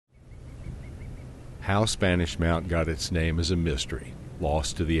How Spanish Mount got its name is a mystery,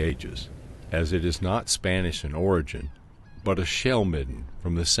 lost to the ages, as it is not Spanish in origin, but a shell midden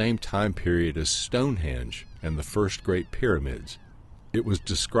from the same time period as Stonehenge and the first Great Pyramids. It was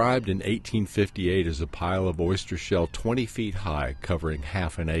described in 1858 as a pile of oyster shell 20 feet high covering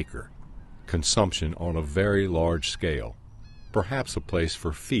half an acre. Consumption on a very large scale, perhaps a place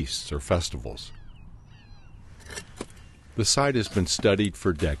for feasts or festivals. The site has been studied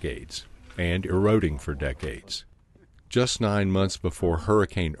for decades and eroding for decades. Just 9 months before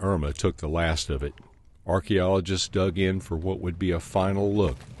Hurricane Irma took the last of it, archaeologists dug in for what would be a final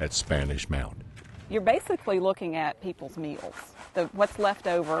look at Spanish Mount. You're basically looking at people's meals, what's left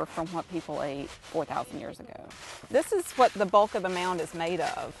over from what people ate 4,000 years ago. This is what the bulk of the mound is made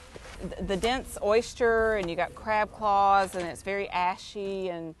of. The dense oyster, and you got crab claws, and it's very ashy,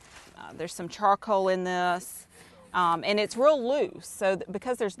 and there's some charcoal in this. And it's real loose, so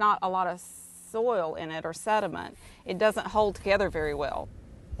because there's not a lot of soil in it or sediment, it doesn't hold together very well.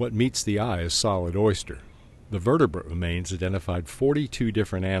 What meets the eye is solid oyster. The vertebrate remains identified 42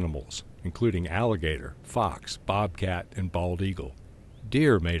 different animals, including alligator, fox, bobcat, and bald eagle.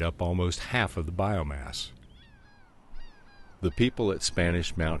 Deer made up almost half of the biomass. The people at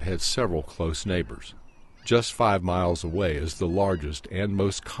Spanish Mount had several close neighbors. Just 5 miles away is the largest and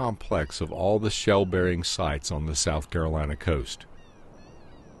most complex of all the shell-bearing sites on the South Carolina coast.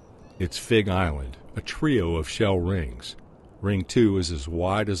 It's Fig Island, a trio of shell rings. Ring 2 is as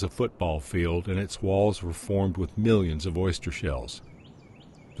wide as a football field, and its walls were formed with millions of oyster shells.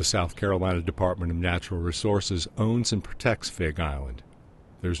 The South Carolina Department of Natural Resources owns and protects Fig Island.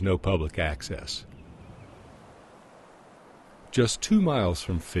 There's no public access. Just 2 miles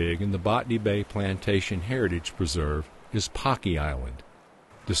from Fig in the Botany Bay Plantation Heritage Preserve is Pocky Island.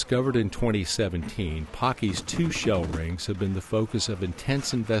 Discovered in 2017, Pocky's 2 shell rings have been the focus of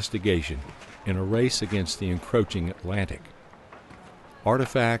intense investigation in a race against the encroaching Atlantic.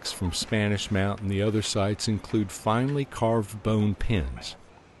 Artifacts from Spanish Mount and the other sites include finely carved bone pins.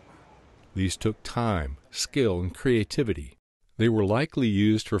 These took time, skill, and creativity. They were likely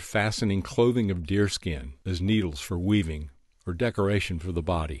used for fastening clothing of deerskin, as needles for weaving, or decoration for the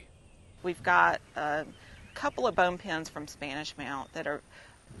body. We've got a couple of bone pins from Spanish Mount that are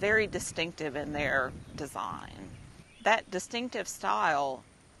very distinctive in their design. That distinctive style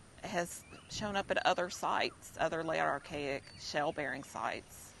has shown up at other sites, other Late Archaic shell-bearing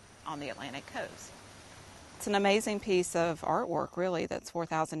sites on the Atlantic coast. It's an amazing piece of artwork, really, that's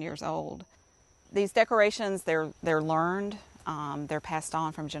 4,000 years old. These decorations, they're learned, they're passed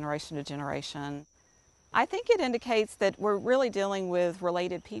on from generation to generation. I think it indicates that we're really dealing with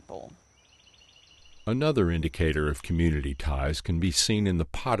related people. Another indicator of community ties can be seen in the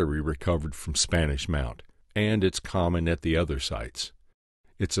pottery recovered from Spanish Mount, and it's common at the other sites.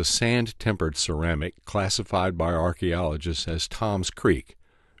 It's a sand-tempered ceramic classified by archaeologists as Tom's Creek,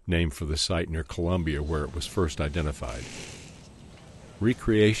 named for the site near Columbia where it was first identified.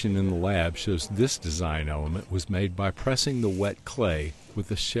 Recreation in the lab shows this design element was made by pressing the wet clay with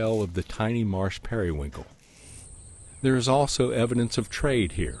the shell of the tiny marsh periwinkle. There is also evidence of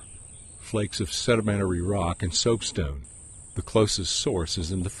trade here. Flakes of sedimentary rock and soapstone. The closest source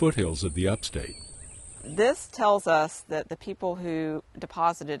is in the foothills of the upstate. This tells us that the people who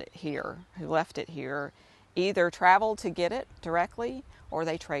deposited it here, who left it here, either traveled to get it directly or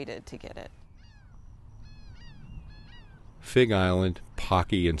they traded to get it. Fig Island,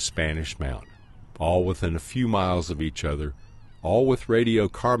 Pocky, and Spanish Mount, all within a few miles of each other, all with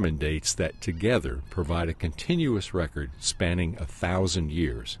radiocarbon dates that together provide a continuous record spanning 1,000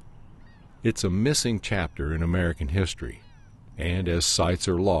 years. It's a missing chapter in American history, and as sites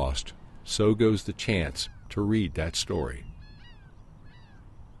are lost, so goes the chance to read that story.